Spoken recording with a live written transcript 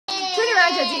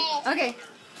on, Josie. Okay.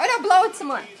 Oh no, blow it some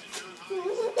more.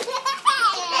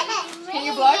 Can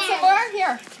you blow it some more?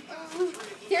 Here.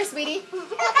 Here, sweetie.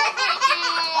 Look at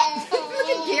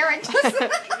Garrett.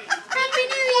 Happy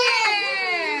New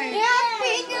Year!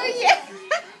 Happy New Year!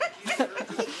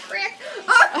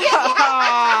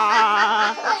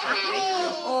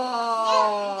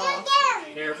 Oh.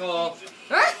 Careful.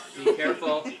 Be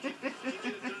careful.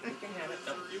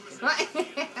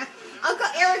 Uncle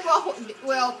Eric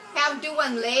will do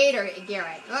one later,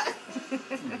 Garrett.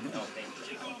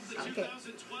 Okay.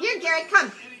 Here, Garrett,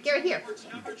 come. Garrett, here.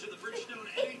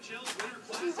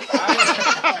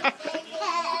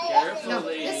 No,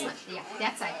 this one. Yeah,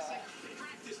 that side.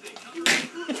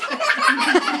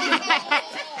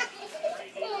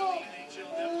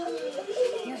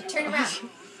 Here, turn around.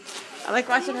 I like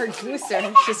watching her goose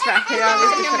her. She's back here. I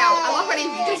love when he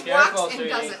just walks and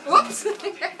does it. Whoops.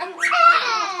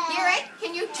 Garrett,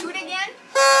 can you toot again?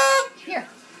 Here.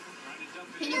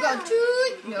 Can you go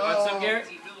toot? No. Want some, Garrett?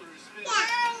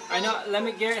 I know. Let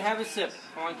me, Garrett, have a sip.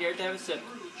 I want Garrett to have a sip.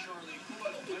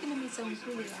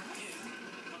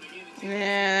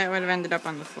 Yeah, that would have ended up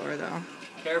on the floor, though.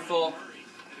 Careful.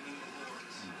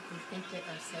 I think they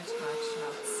are such hot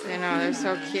shots. I know, they're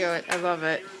so cute. I love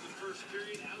it.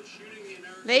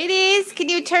 Ladies, can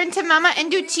you turn to Mama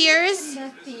and do cheers?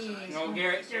 Nothing. No,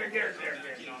 Garrett. Garrett.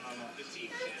 No.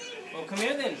 Well, come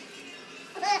here then.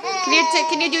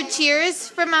 Can you do cheers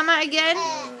for Mama again?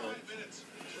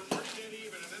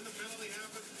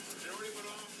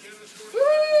 Woo!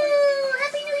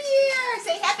 Happy New Year!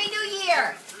 Say Happy New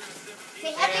Year!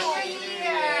 Say Happy New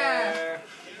Year!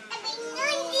 Happy New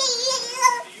Year!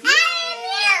 Happy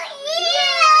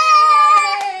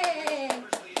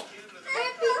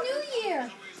New Year!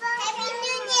 Happy New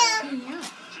Year!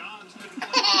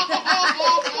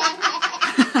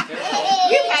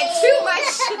 You had too much.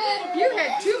 You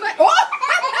had too much. Oh!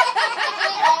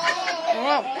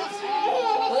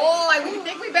 Oh, I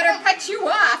think we better cut you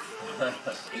off.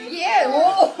 Yeah.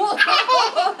 Whoa.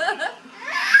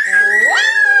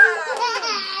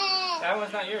 That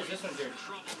one's not yours. This one's yours.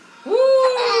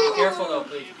 Woo. Be careful though,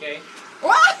 please. Okay.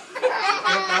 What?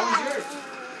 That one's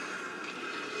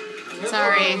yours.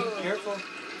 Sorry. Careful.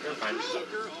 You're fine.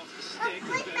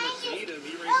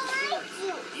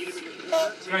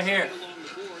 It's right here.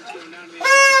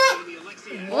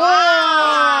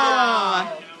 Whoa!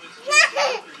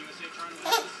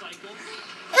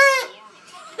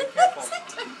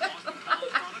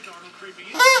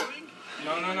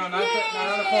 No, not on the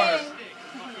corner.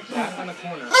 Not on the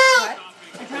corner. What?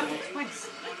 I dropped it twice.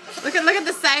 Look at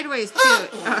the sideways too.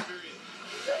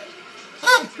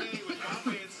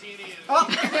 Oh,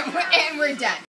 and we're done.